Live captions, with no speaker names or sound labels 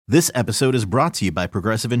This episode is brought to you by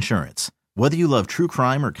Progressive Insurance. Whether you love true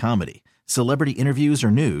crime or comedy, celebrity interviews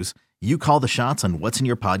or news, you call the shots on what's in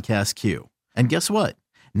your podcast queue. And guess what?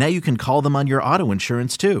 Now you can call them on your auto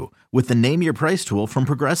insurance too with the Name Your Price tool from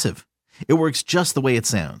Progressive. It works just the way it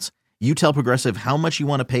sounds. You tell Progressive how much you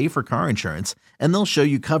want to pay for car insurance, and they'll show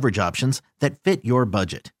you coverage options that fit your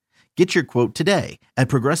budget. Get your quote today at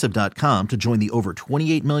Progressive.com to join the over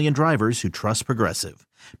 28 million drivers who trust Progressive.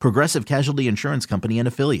 Progressive Casualty Insurance Company and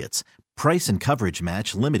Affiliates. Price and coverage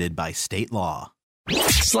match limited by state law.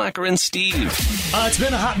 Slacker and Steve. It's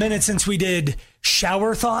been a hot minute since we did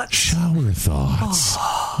shower thoughts. Shower thoughts.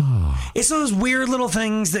 It's those weird little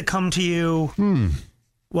things that come to you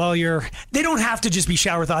while they don't have to just be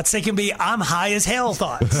shower thoughts. They can be I'm high as hell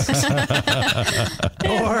thoughts.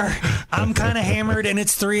 Or I'm kind of hammered and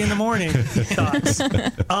it's 3 a.m. thoughts.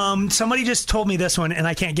 Somebody just told me this one and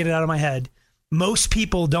I can't get it out of my head. Most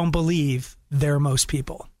people don't believe they're most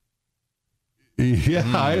people.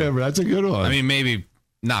 Yeah, that's a good one. I mean, maybe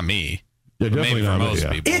not me. Yeah, definitely maybe for not most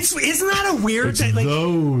me, people. Isn't that a weird It's thing? Like,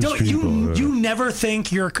 those people. you never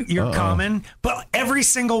think you're common, but every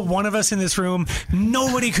single one of us in this room,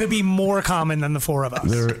 nobody could be more common than the four of us.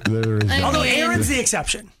 There is. Although Aaron's the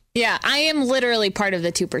exception. Yeah, I am literally part of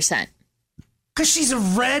the 2%. Because she's a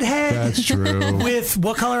redhead. That's true. With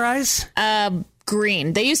what color eyes?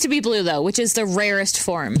 Green. They used to be blue, though, which is the rarest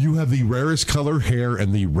form. You have the rarest color hair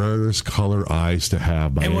and the rarest color eyes to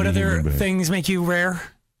have. And what other things make you rare?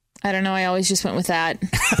 I don't know. I always just went with that.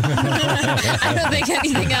 I don't think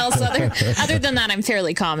anything else. Other than that, I'm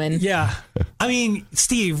fairly common. Yeah. I mean,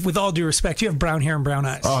 Steve, with all due respect, you have brown hair and brown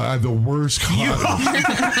eyes. Oh, I have the worst colors.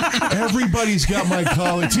 Everybody's got my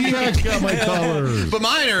color. T-Hac's got my colors. But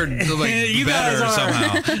mine are like You better guys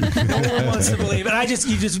are. somehow. No one wants to believe it.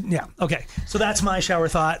 Yeah. Okay. So that's my shower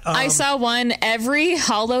thought. I saw one. Every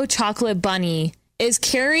hollow chocolate bunny is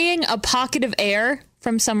carrying a pocket of air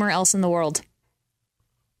from somewhere else in the world.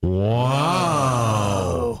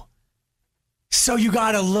 Wow. So you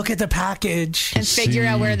got to look at the package and figure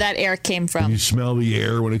out where that air came from. You smell the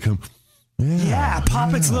air when it comes. Yeah,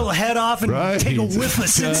 pop its little head off and take a whiff of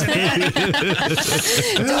Cincinnati.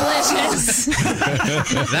 Delicious.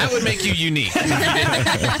 That would make you unique.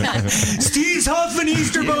 Steve's huffing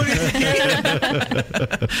Easter Bunny.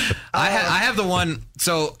 I have the one.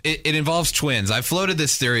 So it involves twins. I've floated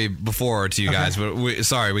this theory before to you guys, but we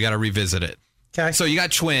got to revisit it. Okay. So you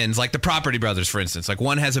got twins, like the Property Brothers, for instance. Like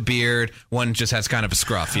one has a beard, one just has kind of a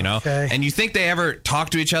scruff, you know? Okay. And you think they ever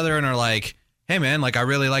talk to each other and are like, hey, man, like, I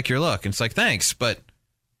really like your look. And it's like, thanks, but,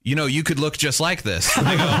 you know, you could look just like this. And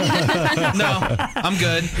they go, no, I'm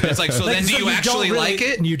good. And it's like, so then do you actually like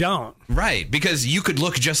it? You don't. Right, because you could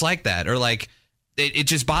look just like that. Or like, it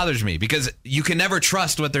just bothers me because you can never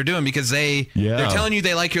trust what they're doing because they're telling you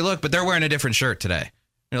they like your look, but they're wearing a different shirt today.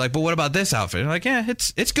 You're like, but what about this outfit? You're like, yeah,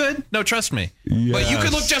 it's good. No, trust me. Yes. But you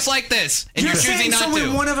could look just like this, and you're choosing not so to.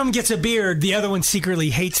 when one of them gets a beard, the other one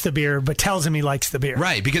secretly hates the beard, but tells him he likes the beard.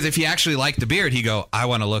 Right, because if he actually liked the beard, he'd go, I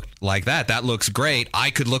want to look like that. That looks great. I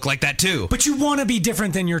could look like that too. But you want to be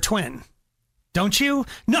different than your twin. Don't you?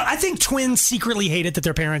 No, I think twins secretly hate it that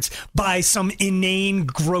their parents buy some inane,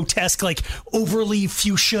 grotesque, like overly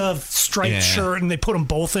fuchsia striped shirt and they put them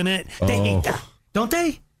both in it. They hate that. Don't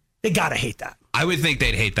they? They gotta hate that. I would think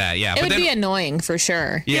they'd hate that, yeah. It would be annoying for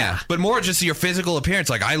sure. Yeah, but more just your physical appearance.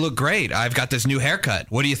 Like, I look great. I've got this new haircut.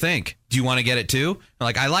 What do you think? Do you want to get it too?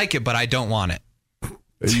 Like, I like it, but I don't want it.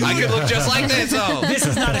 I could look just like this, though. This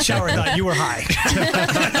is not a shower thought. You were high.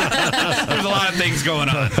 There's a lot of things going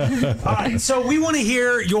on. All right, so we want to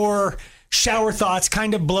hear your shower thoughts,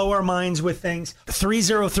 kind of blow our minds with things.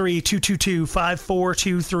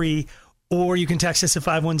 303-222-5423, or you can text us at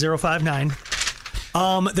 51059.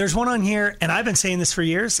 There's one on here, and I've been saying this for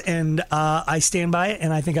years, and I stand by it,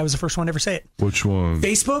 and I think I was the first one to ever say it. Which one?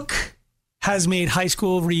 Facebook has made high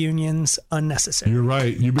school reunions unnecessary. You're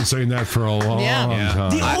right. You've been saying that for a long time.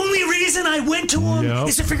 The only reason I went to them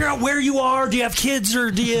is to figure out where you are. Do you have kids, or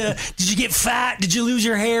did you get fat? Did you lose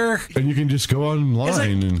your hair? And you can just go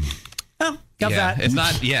online and... Got that. It's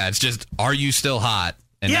not, it's just, are you still hot?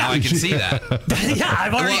 And now I can see that.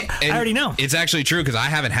 I already know. It's actually true because I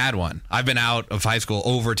haven't had one. I've been out of high school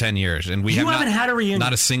over 10 years, and we haven't had a reunion.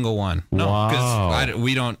 Not a single one. No, because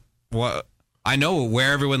we don't. I know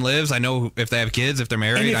where everyone lives. I know if they have kids, if they're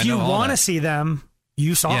married. And if I know you want to see them,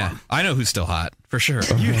 you saw them. I know who's still hot for sure.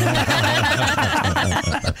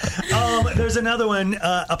 There's another one.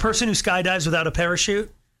 A person who skydives without a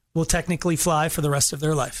parachute will technically fly for the rest of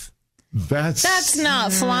their life. That's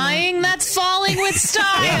not flying. That's falling with style.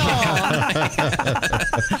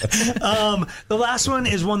 The last one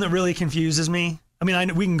is one that really confuses me. I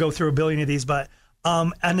mean, we can go through a billion of these, but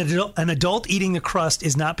An adult eating the crust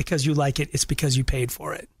is not because you like it. It's because you paid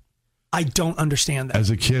for it. I don't understand that. As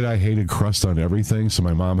a kid, I hated crust on everything, so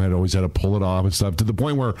my mom always had to pull it off and stuff, to the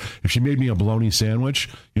point where if she made me a bologna sandwich,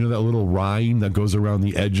 you know that little rind that goes around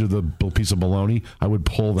the edge of the piece of bologna, I would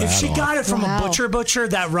pull that off. If she got it from a butcher,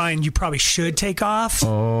 that rind you probably should take off.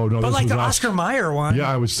 Oh, no. But like the Oscar Mayer one.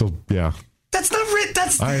 Yeah, I was still, yeah. That's not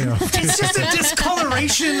I know. It's just a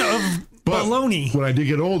discoloration of bologna. When I did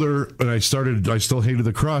get older and I still hated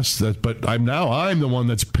the crust, but I'm the one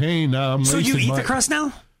that's paying now. So you eat the crust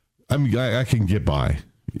now? I can get by.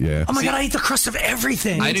 Yeah. Oh my God, I eat the crust of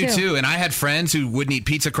everything. I do too. And I had friends who wouldn't eat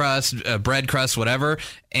pizza crust, bread crust, whatever.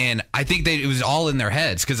 And I think it was all in their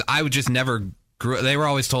heads because I would just never. They were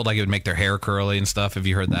always told like it would make their hair curly and stuff. Have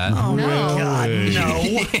you heard that? Oh no, God, no.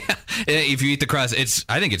 Yeah. If you eat the crust,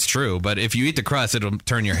 I think it's true. But if you eat the crust, it'll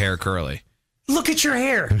turn your hair curly. Look at your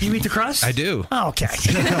hair. Do you eat the crust? I do. Oh, okay.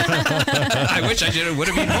 I wish I did. It would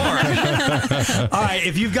have been more. All right.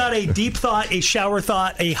 If you've got a deep thought, a shower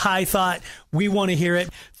thought, a high thought, we want to hear it.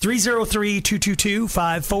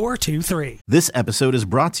 303-222-5423. This episode is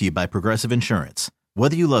brought to you by Progressive Insurance.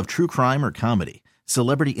 Whether you love true crime or comedy,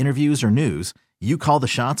 celebrity interviews or news, you call the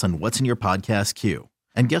shots on what's in your podcast queue.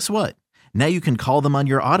 And guess what? Now you can call them on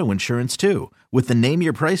your auto insurance too with the Name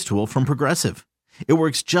Your Price tool from Progressive. It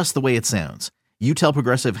works just the way it sounds. You tell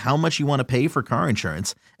Progressive how much you want to pay for car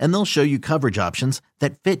insurance, and they'll show you coverage options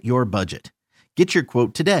that fit your budget. Get your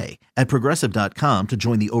quote today at Progressive.com to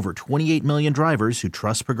join the over 28 million drivers who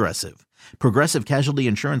trust Progressive. Progressive Casualty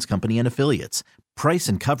Insurance Company and Affiliates. Price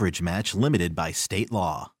and coverage match limited by state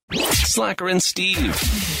law. Slacker and Steve.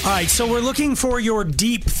 All right, so we're looking for your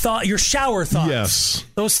deep thought, your shower thoughts. Yes.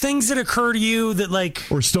 Those things that occur to you that like...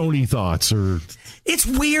 Or stony thoughts or... It's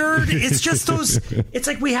weird. It's just those... It's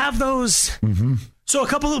like we have those... Mm-hmm. So a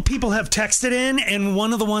couple of people have texted in, and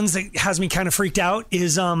one of the ones that has me kind of freaked out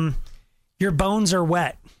is your bones are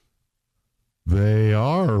wet. They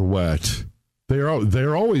are wet.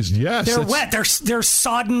 They're always, yes. They're wet. They're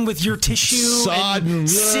sodden with your tissue sodden, and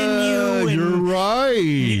sinew. And, you're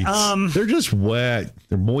right. They're just wet.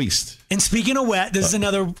 They're moist. And speaking of wet, this is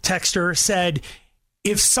another texter said,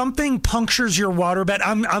 if something punctures your waterbed,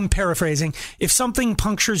 I'm paraphrasing. If something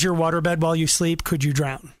punctures your waterbed while you sleep, could you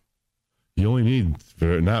drown? You only need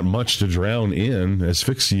not much to drown in,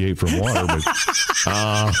 asphyxiate from water, but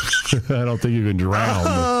I don't think you can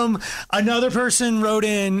drown. Another person wrote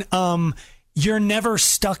in, you're never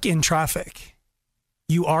stuck in traffic.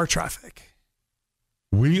 You are traffic.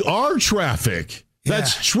 We are traffic.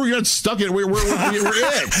 That's true. You're not stuck in it. We're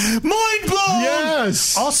it. Mind blown.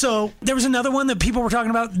 Yes. Also, there was another one that people were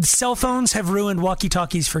talking about. Cell phones have ruined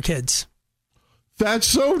walkie-talkies for kids. That's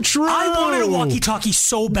so true. I wanted a walkie-talkie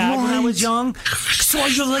so bad when I was young. So I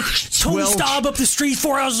was like, Tony Staub up the street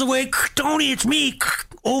 4 hours away. Tony, it's me.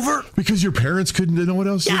 Over. Because your parents couldn't know what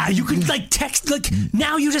else. Yeah, you could like text. Like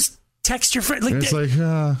now you just text your friend. Like, it's like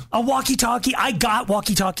a walkie-talkie. I got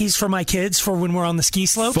walkie-talkies for my kids for when we're on the ski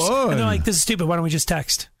slopes. Fun. And they're like, this is stupid. Why don't we just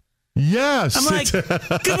text? Yes. I'm like,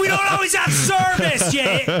 because we don't always have service,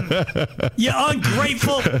 you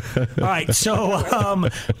ungrateful. All right, so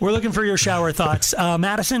we're looking for your shower thoughts.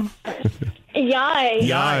 Madison?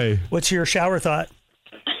 Yay. What's your shower thought?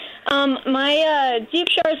 My deep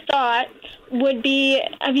shower thought would be,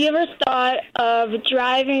 have you ever thought of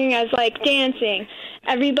driving as like dancing?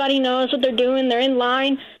 Everybody knows what they're doing. They're in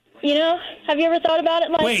line. You know, have you ever thought about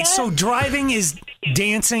it like that? Wait, so driving is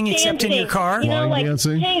dancing except in your car? You know, like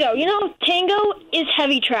dancing? tango. You know, tango is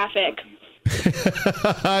heavy traffic.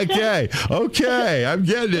 Okay, I'm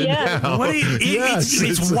getting it now. What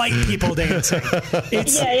it's white people dancing.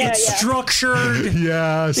 It's structured.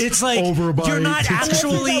 Yes. It's like overbite. You're not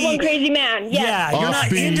actually That one crazy man. Yeah, you're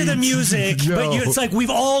not into the music, but it's like we've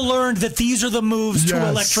all learned that these are the moves to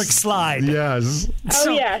electric slide. Yes.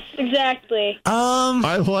 Yes, exactly.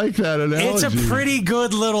 I like that analogy. It's a pretty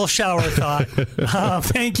good little shower thought.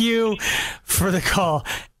 Thank you for the call.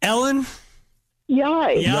 Ellen?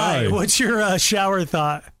 Yay. What's your shower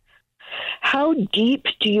thought? How deep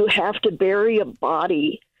do you have to bury a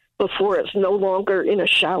body before it's no longer in a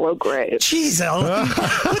shallow grave? Jeez, Ellen.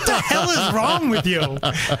 What the hell is wrong with you?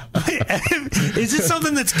 Is this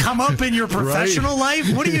something that's come up in your professional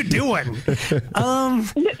life? What are you doing?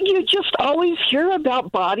 You just always hear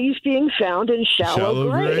about bodies being found in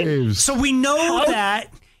shallow graves. So we know that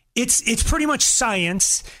it's pretty much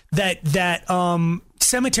science that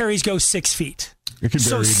cemeteries go 6 feet. It can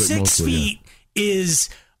vary, so but 6 mostly, feet is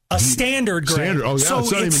a standard grave. Oh, yeah, so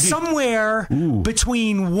it's somewhere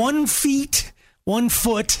between 1 feet 1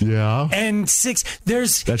 foot. Yeah. And 6.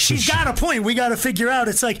 She's got a point. We got to figure out.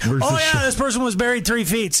 It's like, this person was buried 3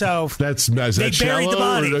 feet. So they buried the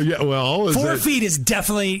body. 4 feet feet is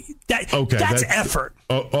definitely that's effort.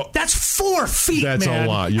 That's 4 feet. That's man. a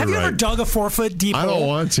lot. Have you ever dug a 4 foot deep hole? I don't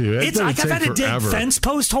want to. It's like I've had to dig fence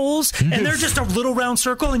post holes, and they're just a little round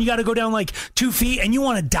circle, and you got to go down like 2 feet, and you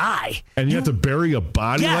want to die. And you have to bury a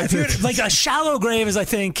body like that? Like a shallow grave is, I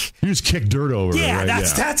think. You just kick dirt over it. Right?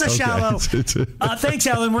 That's a shallow. Thanks,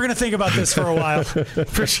 Alan. We're going to think about this for a while.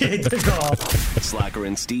 Appreciate the call. Slacker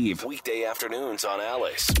and Steve, weekday afternoons on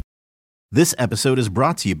Alice. This episode is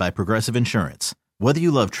brought to you by Progressive Insurance. Whether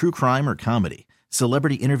you love true crime or comedy,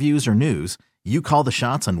 celebrity interviews or news, you call the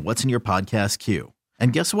shots on what's in your podcast queue.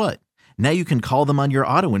 And guess what? Now you can call them on your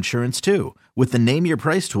auto insurance too with the Name Your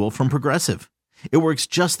Price tool from Progressive. It works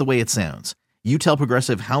just the way it sounds. You tell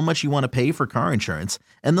Progressive how much you want to pay for car insurance,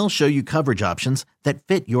 and they'll show you coverage options that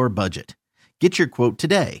fit your budget. Get your quote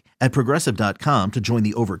today at Progressive.com to join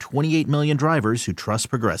the over 28 million drivers who trust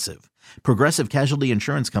Progressive. Progressive Casualty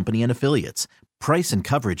Insurance Company and Affiliates. Price and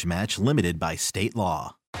coverage match limited by state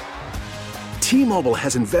law. T-Mobile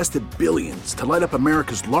has invested billions to light up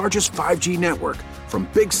America's largest 5G network, from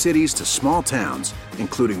big cities to small towns,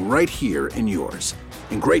 including right here in yours.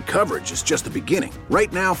 And great coverage is just the beginning.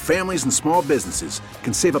 Right now, families and small businesses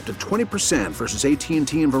can save up to 20% versus AT&T and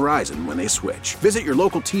Verizon when they switch. Visit your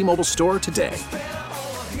local T-Mobile store today.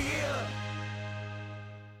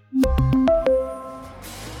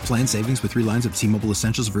 Plan savings with 3 lines of T-Mobile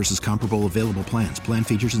Essentials versus comparable available plans. Plan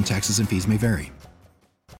features and taxes and fees may vary.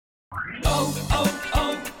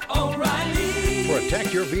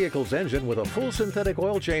 Protect your vehicle's engine with a full synthetic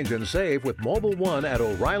oil change and save with Mobil 1 at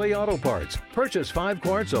O'Reilly Auto Parts. Purchase 5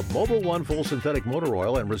 quarts of Mobil 1 full synthetic motor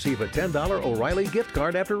oil and receive a $10 O'Reilly gift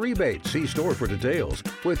card after rebate. See store for details.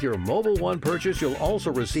 With your Mobil 1 purchase, you'll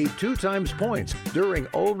also receive 2 times points during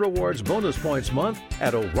O Rewards Bonus Points Month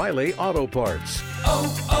at O'Reilly Auto Parts.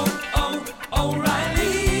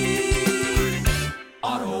 O'Reilly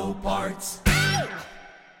Auto Parts.